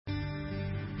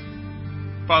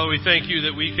Father, we thank you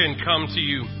that we can come to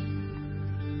you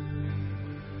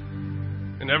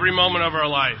in every moment of our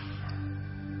life.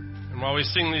 And while we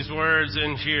sing these words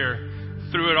in here,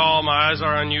 through it all, my eyes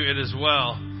are on you, it is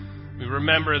well. We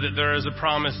remember that there is a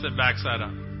promise that backs that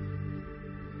up.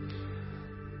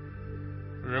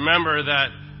 We remember that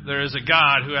there is a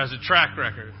God who has a track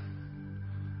record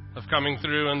of coming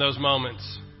through in those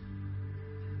moments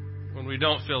when we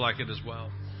don't feel like it is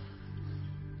well.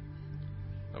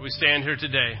 But we stand here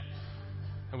today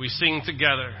and we sing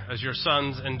together as your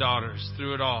sons and daughters.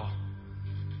 Through it all,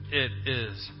 it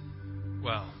is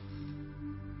well.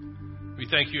 We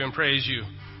thank you and praise you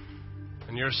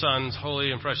in your Son's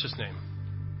holy and precious name.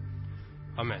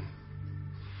 Amen.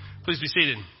 Please be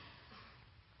seated.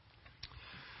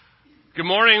 Good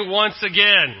morning once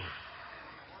again.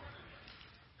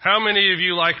 How many of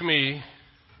you, like me,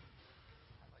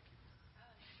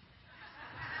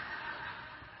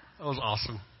 that was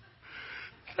awesome.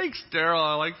 Thanks, Daryl.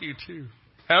 I like you too.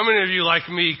 How many of you, like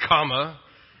me,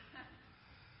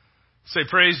 say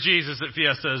praise Jesus that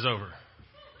Fiesta is over?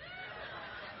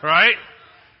 Right?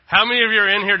 How many of you are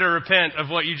in here to repent of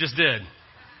what you just did?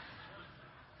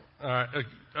 All right.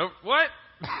 What?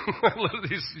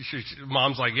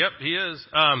 Mom's like, yep, he is.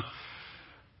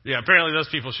 Yeah, apparently those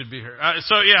people should be here.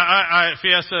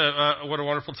 Fiesta, what a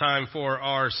wonderful time for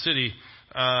our city.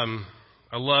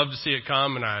 I love to see it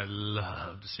come, and I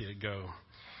love to see it go.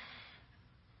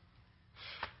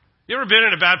 You ever been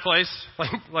in a bad place?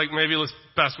 Like maybe this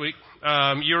past week?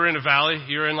 You were in a valley.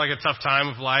 You're in like a tough time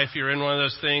of life. You're in one of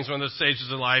those things, one of those stages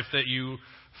of life that you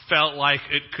felt like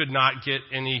it could not get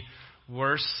any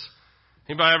worse.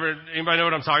 Anybody know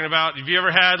what I'm talking about? Have you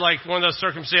ever had like one of those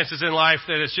circumstances in life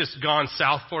that it's just gone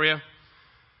south for you?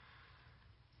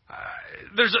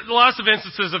 There's lots of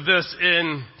instances of this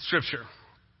in Scripture.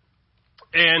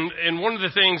 And one of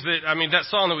the things that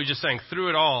song that we just sang, through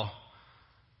it all,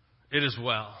 it is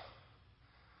well.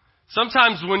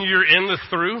 Sometimes when you're in the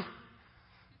through,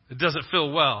 it doesn't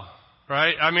feel well,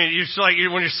 right? I mean, you're just like,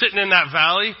 when you're sitting in that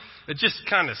valley, it just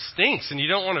kind of stinks and you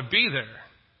don't want to be there.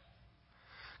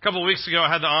 A couple of weeks ago, I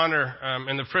had the honor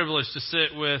and the privilege to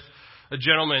sit with a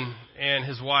gentleman and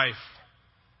his wife.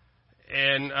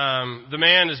 And the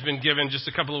man has been given just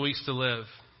a couple of weeks to live.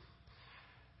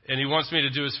 And he wants me to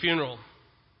do his funeral.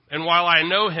 And while I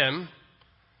know him,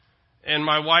 and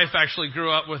my wife actually grew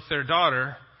up with their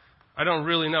daughter, I don't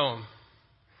really know him.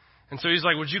 And so he's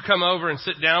like, would you come over and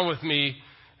sit down with me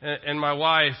and my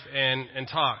wife and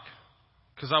talk?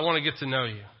 Because I want to get to know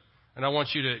you. And I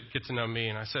want you to get to know me.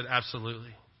 And I said,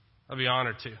 absolutely. I'll be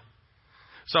honored to.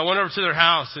 So I went over to their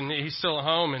house, and he's still at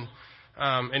home. And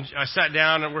I sat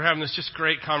down, and we're having this just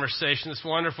great conversation, this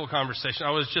wonderful conversation.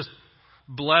 I was just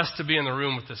blessed to be in the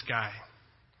room with this guy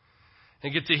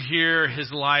and get to hear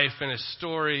his life and his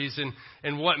stories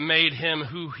and what made him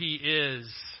who he is.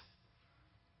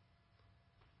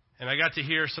 And I got to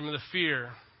hear some of the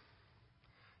fear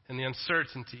and the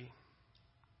uncertainty.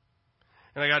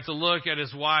 And I got to look at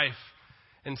his wife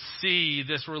and see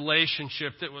this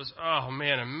relationship that was, oh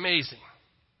man, amazing.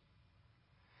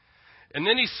 And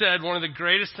then he said one of the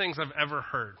greatest things I've ever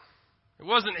heard. It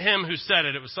wasn't him who said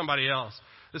it, it was somebody else.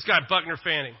 This guy, Buckner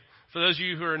Fanning. For those of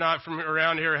you who are not from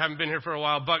around here or haven't been here for a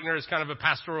while, Buckner is kind of a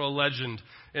pastoral legend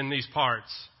in these parts.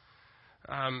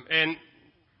 And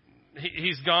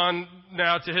he's gone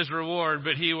now to his reward,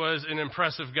 but he was an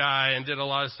impressive guy and did a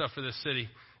lot of stuff for this city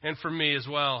and for me as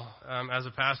well as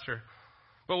a pastor.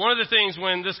 But one of the things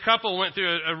when this couple went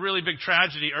through a really big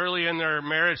tragedy early in their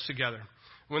marriage together,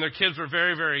 when their kids were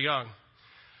very, very young,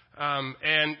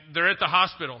 and they're at the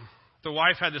hospital. The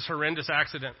wife had this horrendous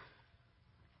accident.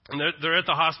 And they're at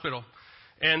the hospital,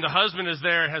 and the husband is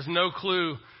there and has no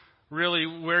clue really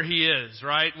where he is,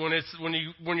 right?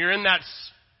 When you're in that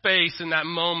space, in that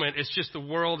moment, it's just the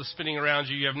world is spinning around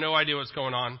you. You have no idea what's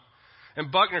going on.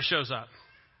 And Buckner shows up.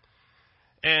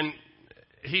 And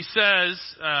he says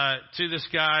to this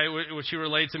guy, which he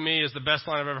relayed to me is the best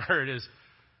line I've ever heard, is,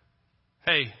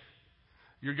 hey,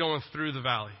 you're going through the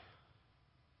valley.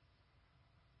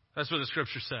 That's what the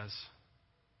Scripture says.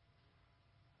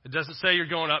 It doesn't say you're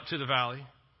going up to the valley.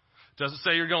 It doesn't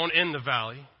say you're going in the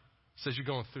valley. It says you're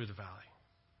going through the valley.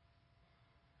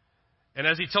 And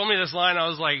as he told me this line, I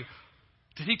was like,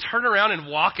 did he turn around and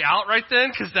walk out right then?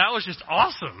 Because that was just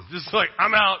awesome. Just like,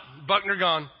 I'm out, Buckner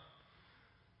gone.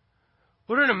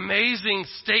 What an amazing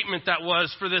statement that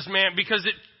was for this man, because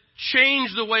it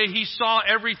changed the way he saw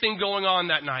everything going on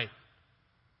that night.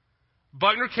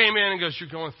 Buckner came in and goes, you're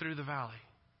going through the valley.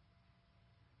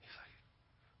 He's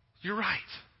like, you're right.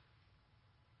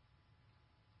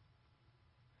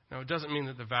 Now, it doesn't mean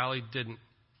that the valley didn't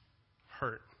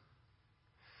hurt.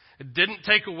 It didn't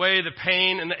take away the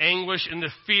pain and the anguish and the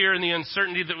fear and the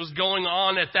uncertainty that was going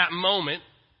on at that moment.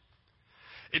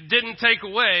 It didn't take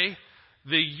away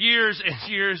the years and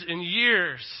years and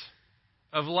years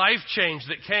of life change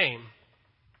that came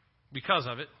because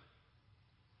of it.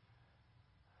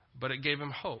 But it gave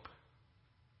him hope.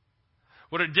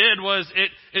 What it did was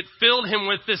it filled him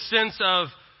with this sense of,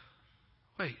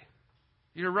 wait,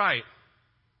 you're right.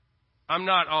 I'm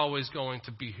not always going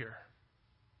to be here.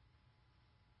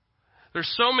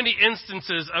 There's so many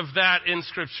instances of that in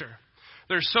Scripture.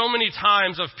 There's so many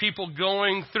times of people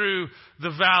going through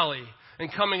the valley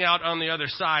and coming out on the other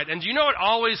side. And do you know what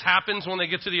always happens when they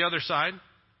get to the other side?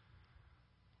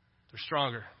 They're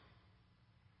stronger.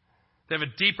 They have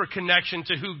a deeper connection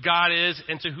to who God is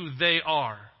and to who they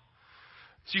are.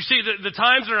 So you see, the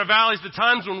times in our valleys, the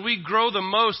times when we grow the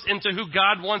most into who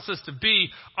God wants us to be,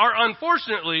 are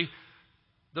unfortunately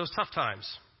those tough times.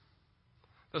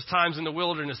 Those times in the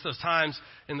wilderness, those times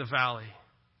in the valley.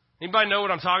 Anybody know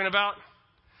what I'm talking about?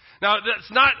 Now, that's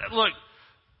not, look,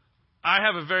 I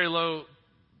have a very low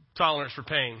tolerance for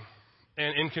pain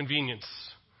and inconvenience.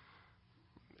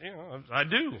 You know, I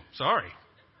do. Sorry.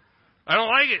 I don't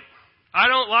like it. I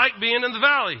don't like being in the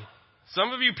valley.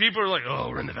 Some of you people are like, oh,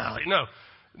 we're in the valley. No,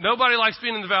 nobody likes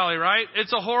being in the valley, right?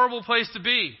 It's a horrible place to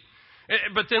be.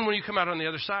 But then when you come out on the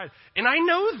other side, and I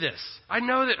know this. I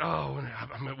know that,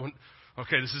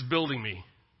 okay, this is building me.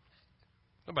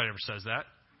 Nobody ever says that.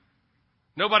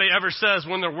 Nobody ever says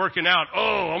when they're working out,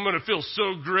 oh, I'm going to feel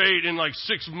so great in like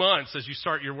 6 months as you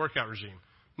start your workout regime.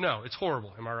 No, it's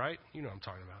horrible. Am I right? You know what I'm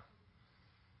talking about.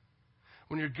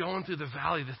 When you're going through the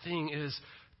valley, the thing is,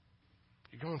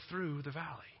 you're going through the valley.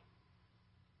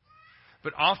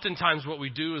 But oftentimes what we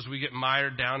do is we get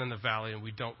mired down in the valley and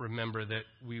we don't remember that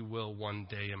we will one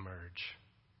day emerge.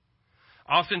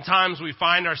 Oftentimes we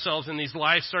find ourselves in these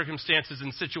life circumstances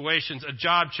and situations, a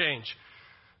job change,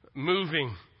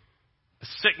 moving, a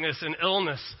sickness, an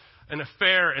illness, an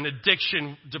affair, an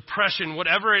addiction, depression,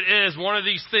 whatever it is, one of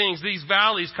these things, these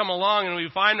valleys come along and we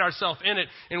find ourselves in it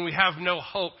and we have no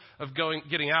hope of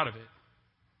getting out of it.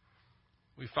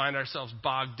 We find ourselves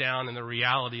bogged down in the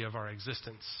reality of our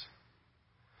existence.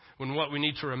 When what we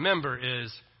need to remember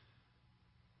is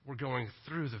we're going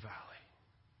through the valley.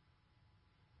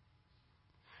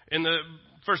 In the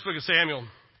first book of Samuel,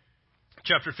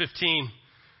 chapter 15,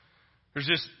 there's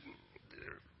this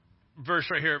verse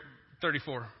right here,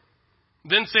 34.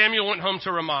 Then Samuel went home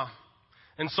to Ramah,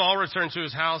 and Saul returned to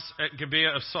his house at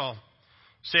Gibeah of Saul.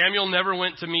 Samuel never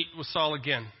went to meet with Saul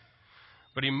again,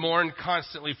 but he mourned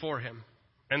constantly for him.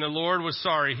 And the Lord was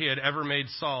sorry he had ever made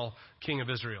Saul king of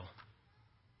Israel.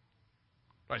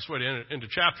 Nice way to end a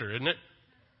chapter, isn't it?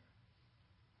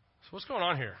 So what's going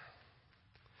on here?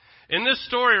 In this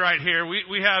story right here,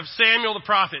 we have Samuel the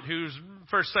prophet, who's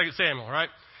 1st, 2nd Samuel, right?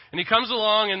 And he comes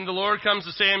along, and the Lord comes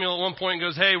to Samuel at one point and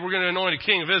goes, hey, we're going to anoint a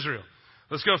king of Israel.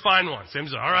 Let's go find one.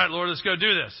 Samuel's like, all right, Lord, let's go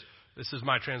do this. This is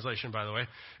my translation, by the way.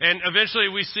 And eventually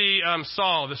we see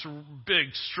Saul, this big,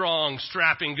 strong,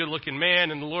 strapping, good-looking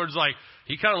man, and the Lord's like,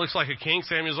 he kind of looks like a king.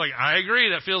 Samuel's like, I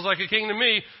agree, that feels like a king to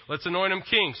me. Let's anoint him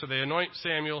king. So they anoint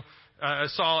Saul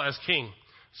as king.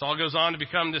 Saul goes on to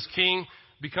become this king,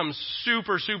 becomes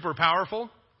super, super powerful.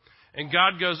 And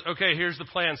God goes, okay, here's the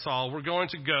plan, Saul. We're going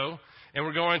to go and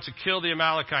we're going to kill the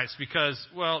Amalekites because,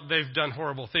 well, they've done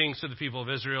horrible things to the people of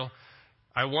Israel.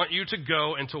 I want you to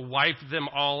go and to wipe them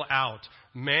all out.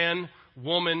 Man,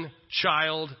 woman,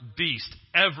 child, beast,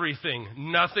 everything.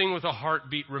 Nothing with a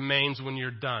heartbeat remains when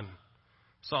you're done.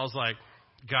 Saul's like,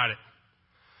 got it.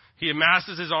 He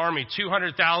amasses his army,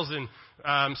 200,000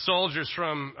 soldiers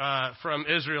from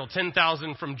Israel,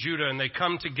 10,000 from Judah, and they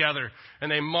come together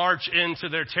and they march into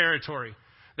their territory.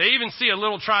 They even see a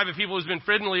little tribe of people who's been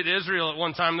friendly to Israel at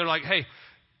one time. They're like, hey,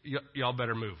 y'all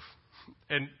better move.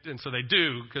 And so they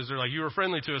do, because they're like, you were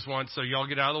friendly to us once, so y'all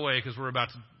get out of the way because we're about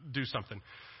to do something.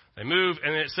 They move,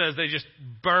 and it says they just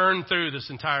burn through this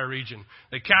entire region.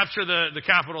 They capture the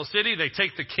capital city. They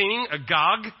take the king,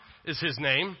 Agag is his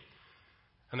name.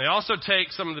 And they also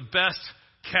take some of the best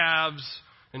calves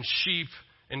and sheep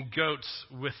and goats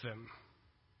with them.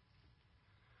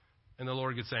 And the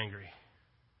Lord gets angry.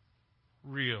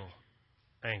 Real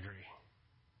angry.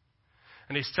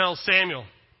 And he tells Samuel,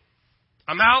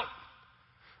 I'm out.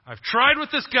 I've tried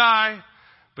with this guy,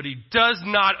 but he does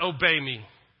not obey me.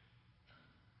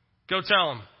 Go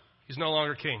tell him he's no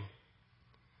longer king.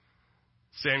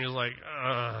 Samuel's like,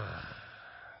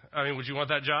 would you want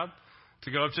that job?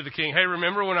 To go up to the king, hey,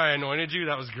 remember when I anointed you?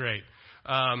 That was great.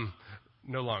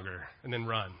 No longer. And then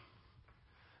run.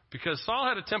 Because Saul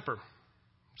had a temper.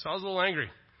 Saul was a little angry.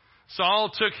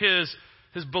 Saul took his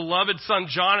his beloved son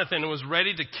Jonathan and was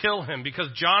ready to kill him because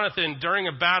Jonathan, during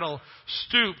a battle,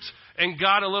 stooped and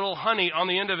got a little honey on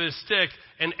the end of his stick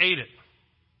and ate it.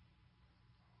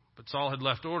 But Saul had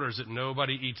left orders that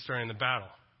nobody eats during the battle.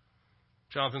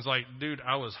 Jonathan's like, dude,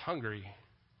 I was hungry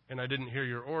and I didn't hear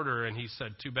your order. And he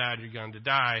said, too bad, you're going to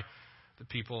die. The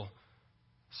people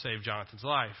saved Jonathan's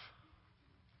life.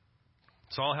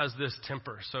 Saul has this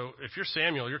temper. So if you're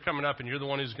Samuel, you're coming up and you're the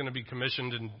one who's going to be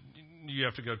commissioned and you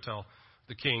have to go tell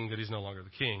the king that he's no longer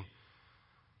the king.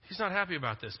 He's not happy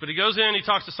about this. But he goes in, he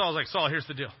talks to Saul. He's like, Saul, here's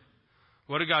the deal.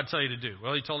 What did God tell you to do?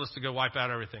 Well, he told us to go wipe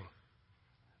out everything.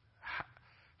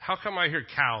 How come I hear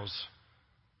cows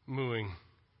mooing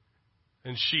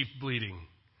and sheep bleating?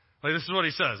 Like, this is what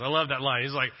he says. I love that line.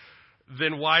 He's like,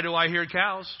 then why do I hear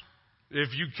cows? If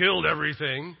you killed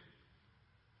everything.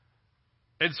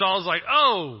 And Saul's like,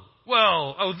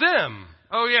 them.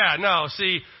 Oh, yeah, no.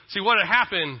 See, what had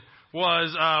happened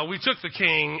was we took the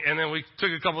king, and then we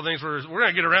took a couple of things. We're going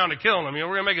to get around to killing him. We're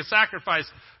going to make a sacrifice.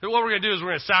 What we're going to do is we're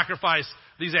going to sacrifice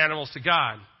these animals to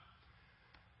God.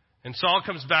 And Saul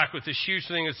comes back with this huge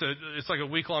thing. It's like a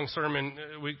week-long sermon,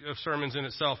 a week of sermons in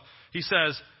itself. He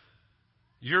says,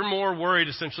 you're more worried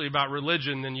essentially about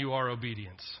religion than you are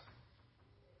obedience.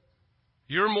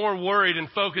 You're more worried and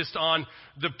focused on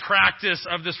the practice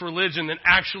of this religion than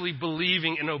actually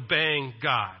believing and obeying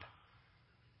God.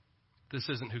 This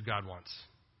isn't who God wants.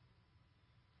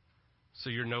 So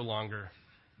you're no longer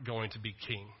going to be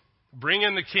king. Bring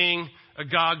in the king,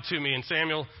 Agag, to me. And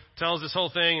Samuel tells this whole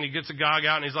thing, and he gets Agag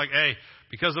out, and he's like, hey,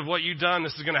 because of what you've done,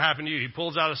 this is going to happen to you. He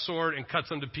pulls out a sword and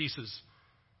cuts him to pieces.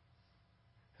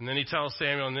 And then he tells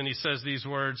Samuel, and then he says these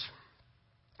words.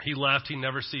 He left. He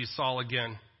never sees Saul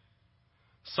again.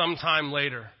 Sometime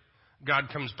later, God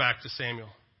comes back to Samuel.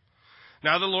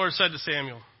 Now the Lord said to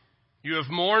Samuel, you have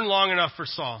mourned long enough for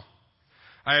Saul.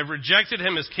 I have rejected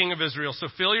him as king of Israel, so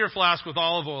fill your flask with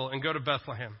olive oil and go to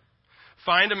Bethlehem.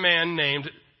 Find a man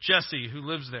named Jesse who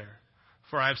lives there,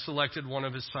 for I have selected one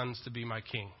of his sons to be my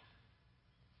king.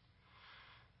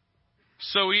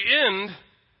 So we end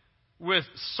with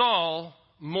Saul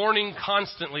mourning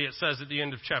constantly, it says at the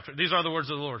end of chapter. These are the words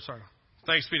of the Lord, sorry.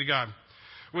 Thanks be to God.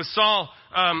 With Saul,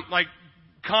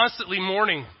 constantly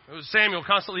mourning. It was Samuel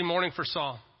constantly mourning for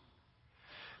Saul.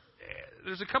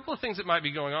 There's a couple of things that might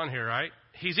be going on here, right?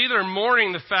 He's either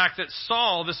mourning the fact that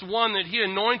Saul, this one that he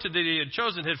anointed, that he had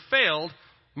chosen, had failed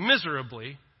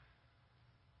miserably,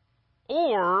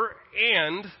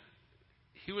 and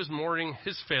he was mourning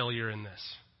his failure in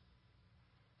this.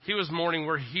 He was mourning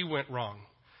where he went wrong.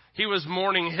 He was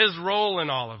mourning his role in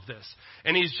all of this.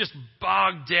 And he's just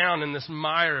bogged down in this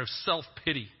mire of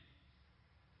self-pity.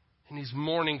 And he's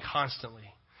mourning constantly.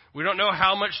 We don't know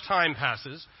how much time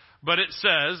passes, but it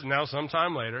says, now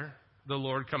sometime later, the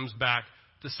Lord comes back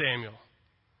to Samuel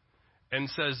and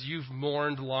says, you've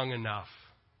mourned long enough.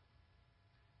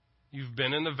 You've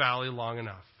been in the valley long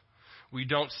enough. We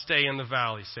don't stay in the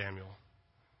valley, Samuel.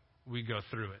 We go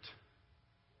through it.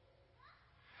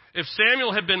 If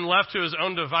Samuel had been left to his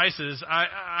own devices,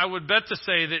 I would bet to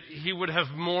say that he would have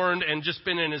mourned and just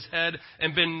been in his head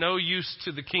and been no use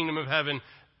to the kingdom of heaven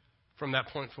from that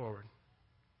point forward.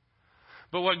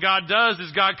 But what God does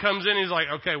is God comes in and he's like,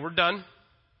 okay, we're done.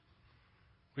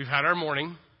 We've had our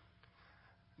mourning.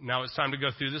 Now it's time to go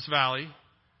through this valley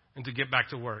and to get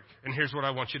back to work. And here's what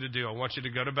I want you to do. I want you to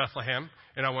go to Bethlehem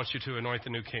and I want you to anoint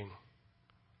the new king.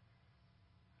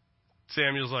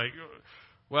 Samuel's like,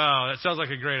 wow, that sounds like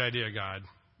a great idea, God.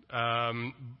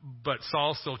 But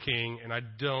Saul's still king, and I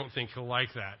don't think he'll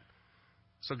like that.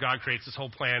 So God creates this whole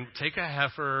plan. Take a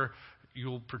heifer.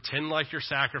 You'll pretend like you're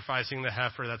sacrificing the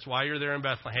heifer. That's why you're there in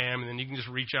Bethlehem. And then you can just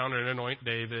reach out and anoint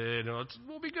David. And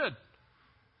we'll be good.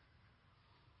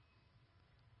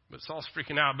 But Saul's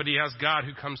freaking out. But he has God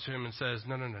who comes to him and says,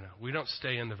 no. We don't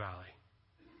stay in the valley.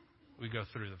 We go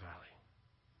through the valley.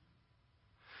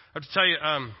 I have to tell you,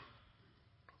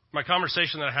 my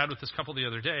conversation that I had with this couple the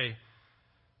other day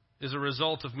is a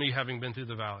result of me having been through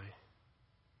the valley.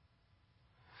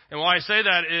 And why I say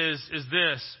that is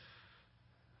this.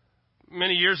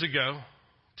 Many years ago,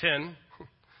 10,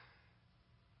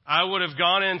 I would have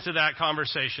gone into that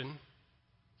conversation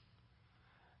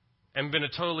and been a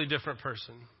totally different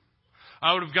person.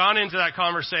 I would have gone into that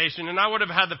conversation and I would have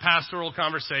had the pastoral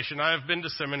conversation. I have been to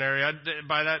seminary.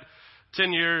 By that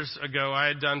 10 years ago, I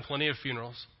had done plenty of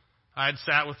funerals. I had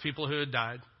sat with people who had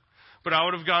died. But I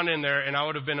would have gone in there and I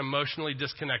would have been emotionally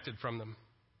disconnected from them.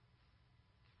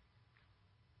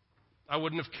 I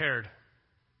wouldn't have cared.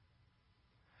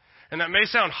 And that may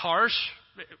sound harsh.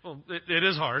 Well, it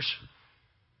is harsh.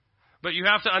 But you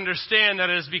have to understand that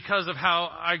it is because of how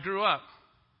I grew up.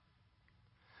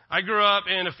 I grew up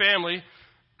in a family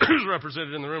who's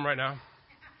represented in the room right now.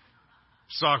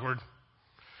 It's awkward.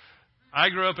 I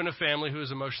grew up in a family who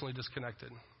was emotionally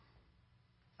disconnected.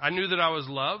 I knew that I was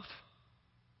loved,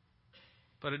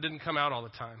 but it didn't come out all the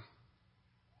time.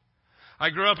 I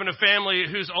grew up in a family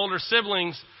whose older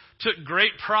siblings took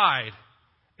great pride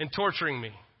in torturing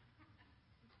me.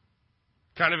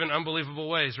 Kind of in unbelievable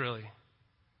ways, really.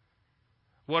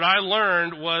 What I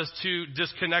learned was to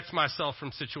disconnect myself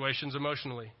from situations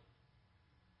emotionally.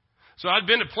 So I'd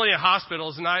been to plenty of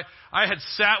hospitals, and I had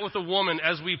sat with a woman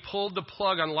as we pulled the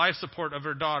plug on life support of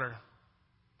her daughter.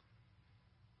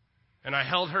 And I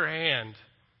held her hand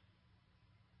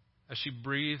as she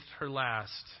breathed her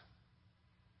last.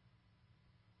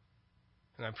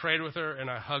 And I prayed with her, and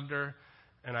I hugged her,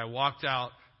 and I walked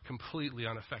out completely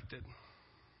unaffected.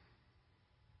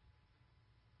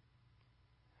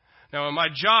 Now, in my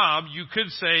job, you could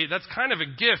say that's kind of a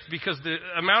gift because the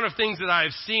amount of things that I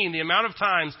have seen, the amount of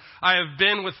times I have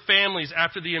been with families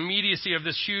after the immediacy of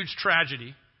this huge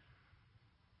tragedy,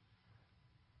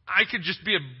 I could just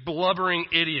be a blubbering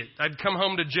idiot. I'd come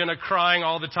home to Jenna crying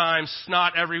all the time,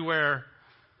 snot everywhere.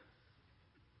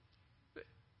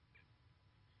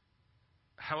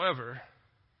 However,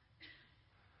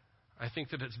 I think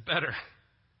that it's better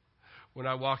when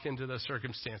I walk into those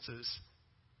circumstances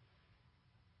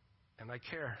and I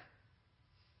care.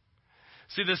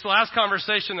 See, this last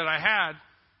conversation that I had,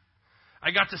 I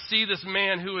got to see this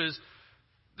man who is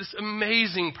this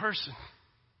amazing person.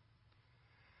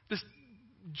 This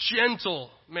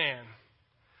gentle man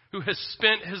who has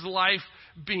spent his life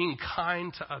being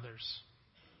kind to others.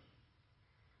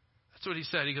 That's what he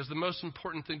said. He goes, the most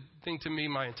important thing to me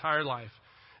my entire life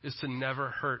is to never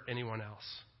hurt anyone else.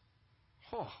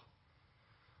 Oh,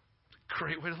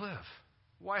 great way to live.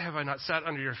 Why have I not sat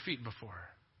under your feet before?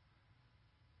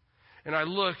 And I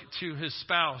look to his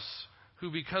spouse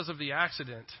who, because of the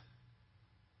accident,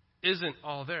 isn't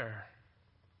all there.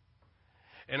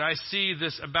 And I see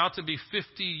this about to be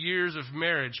 50 years of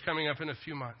marriage coming up in a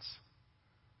few months.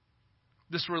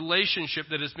 This relationship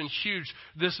that has been huge.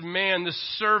 This man, this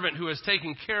servant who has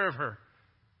taken care of her.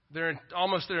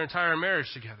 Almost their entire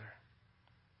marriage together.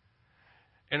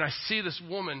 And I see this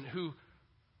woman who,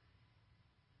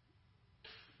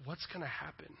 what's going to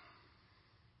happen?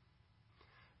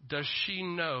 Does she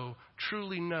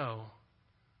truly know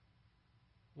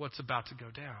what's about to go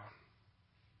down?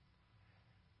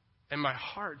 And my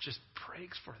heart just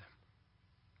breaks for them.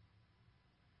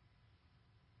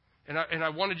 And I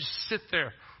want to just sit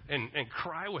there and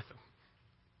cry with them.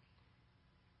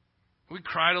 We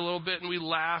cried a little bit and we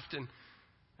laughed and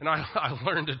I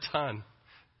learned a ton.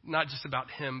 Not just about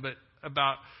him, but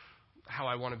about how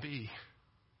I want to be.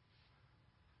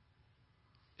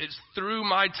 It's through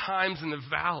my times in the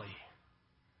valley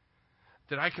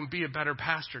that I can be a better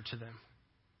pastor to them.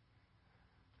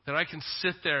 That I can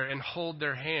sit there and hold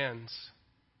their hands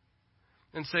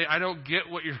and say, I don't get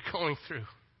what you're going through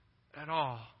at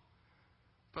all.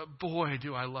 But boy,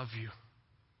 do I love you.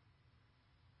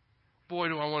 Boy,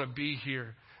 do I want to be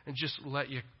here and just let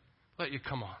you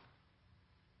come on.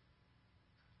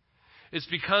 It's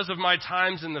because of my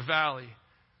times in the valley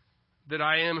that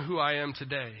I am who I am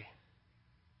today.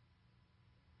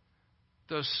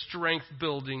 Those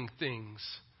strength-building things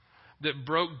that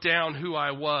broke down who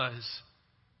I was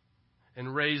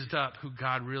and raised up who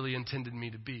God really intended me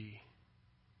to be.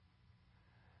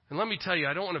 And let me tell you,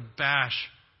 I don't want to bash,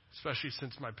 especially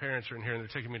since my parents are in here and they're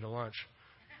taking me to lunch,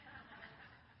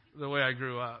 the way I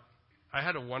grew up. I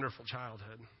had a wonderful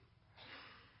childhood.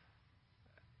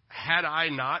 Had I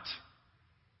not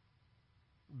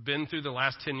been through the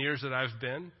last 10 years that I've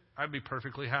been, I'd be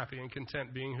perfectly happy and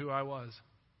content being who I was.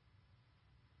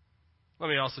 Let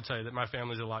me also tell you that my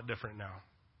family's a lot different now.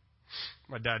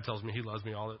 My dad tells me he loves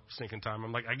me all the stinking time.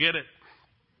 I'm like, I get it.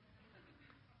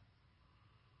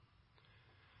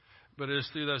 But it is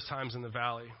through those times in the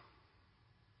valley.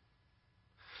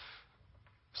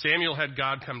 Samuel had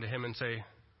God come to him and say,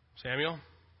 Samuel,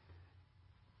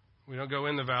 we don't go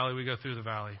in the valley, we go through the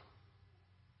valley.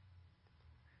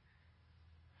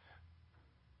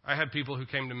 I had people who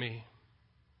came to me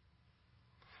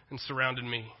and surrounded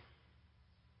me.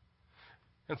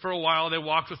 And for a while, they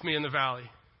walked with me in the valley.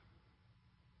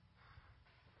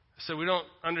 I said, we don't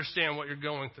understand what you're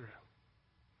going through.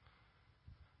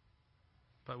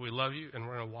 But we love you, and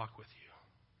we're going to walk with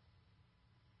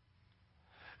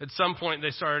you. At some point,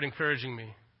 they started encouraging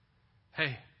me.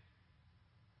 Hey,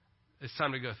 it's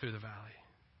time to go through the valley.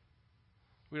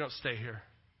 We don't stay here.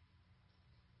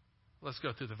 Let's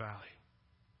go through the valley.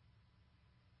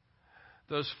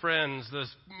 Those friends,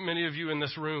 many of you in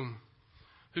this room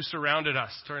who surrounded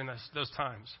us during those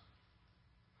times,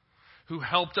 who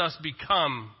helped us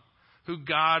become who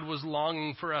God was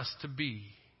longing for us to be.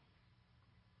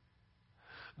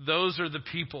 Those are the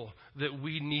people that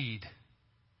we need.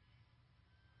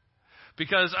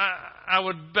 Because I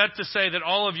would bet to say that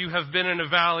all of you have been in a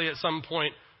valley at some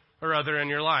point or other in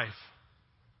your life.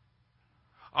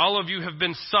 All of you have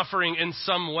been suffering in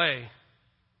some way.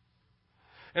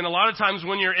 And a lot of times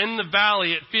when you're in the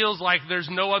valley, it feels like there's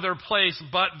no other place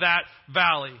but that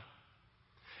valley.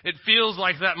 It feels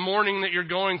like that mourning that you're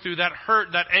going through, that hurt,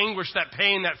 that anguish, that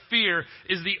pain, that fear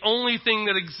is the only thing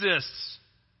that exists.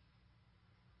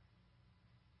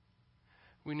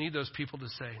 We need those people to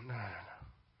say, no.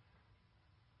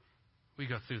 We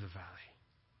go through the valley.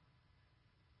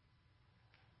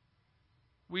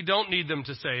 We don't need them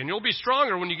to say, and you'll be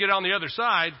stronger when you get on the other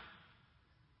side.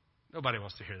 Nobody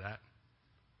wants to hear that.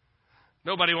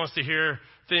 Nobody wants to hear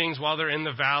things while they're in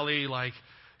the valley like,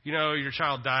 your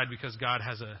child died because God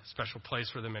has a special place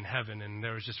for them in heaven and they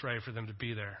was just ready for them to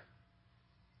be there.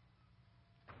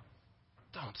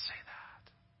 Don't say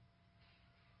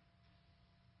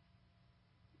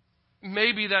that.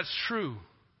 Maybe that's true.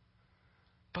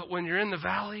 But when you're in the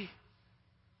valley,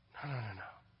 no.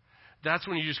 That's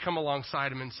when you just come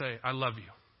alongside him and say, I love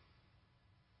you.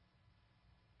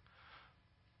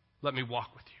 Let me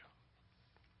walk with you.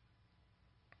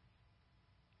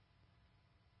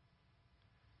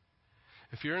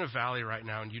 If you're in a valley right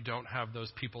now and you don't have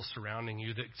those people surrounding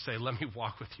you that say, let me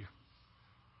walk with you,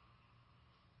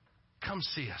 come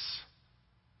see us.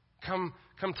 Come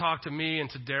talk to me and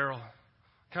to Daryl.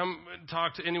 Come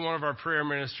talk to any one of our prayer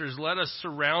ministers. Let us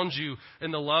surround you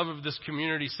in the love of this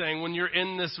community, saying when you're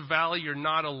in this valley, you're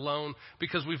not alone,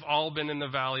 because we've all been in the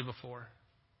valley before.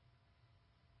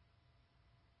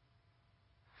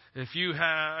 If you're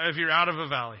out of a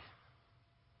valley,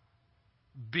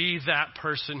 be that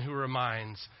person who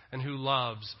reminds and who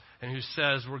loves and who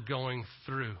says we're going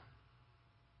through.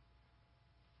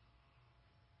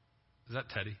 Is that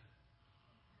Teddy?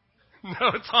 No,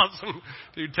 it's awesome.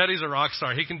 Dude, Teddy's a rock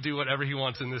star. He can do whatever he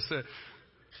wants in this. Love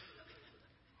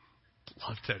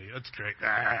Teddy. That's great.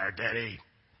 Teddy.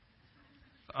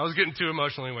 I was getting too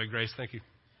emotional anyway, Grace. Thank you.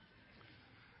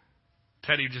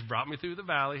 Teddy just brought me through the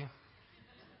valley.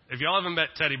 If y'all haven't met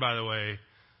Teddy, by the way,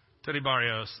 Teddy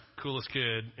Barrios, coolest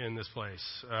kid in this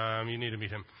place. You need to meet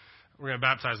him. We're going to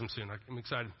baptize him soon. I'm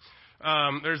excited.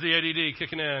 There's the ADD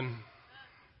kicking in.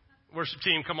 Worship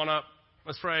team, come on up.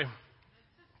 Let's pray.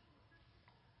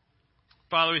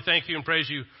 Father, we thank you and praise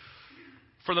you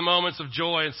for the moments of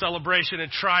joy and celebration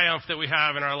and triumph that we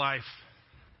have in our life.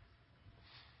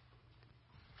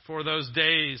 For those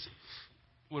days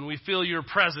when we feel your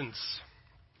presence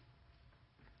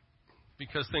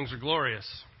because things are glorious.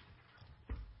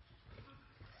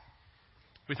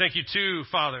 We thank you too,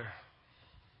 Father.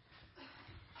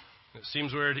 It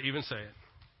seems weird to even say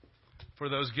it. For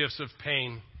those gifts of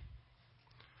pain,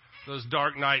 those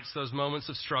dark nights, those moments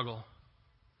of struggle.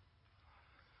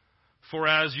 For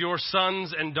as your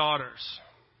sons and daughters,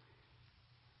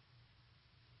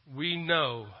 we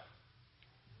know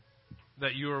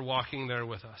that you are walking there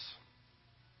with us.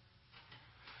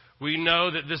 We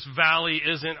know that this valley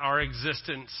isn't our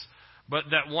existence, but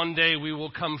that one day we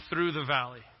will come through the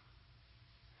valley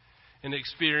and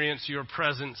experience your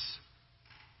presence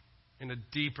in a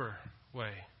deeper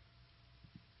way.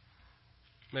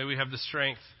 May we have the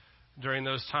strength during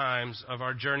those times of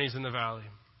our journeys in the valley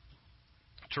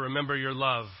to remember your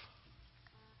love.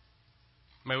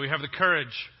 May we have the courage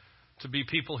to be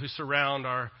people who surround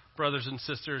our brothers and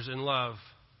sisters in love,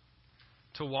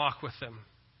 to walk with them,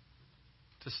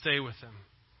 to stay with them,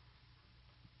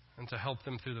 and to help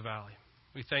them through the valley.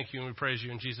 We thank you and we praise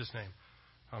you in Jesus' name.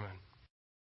 Amen.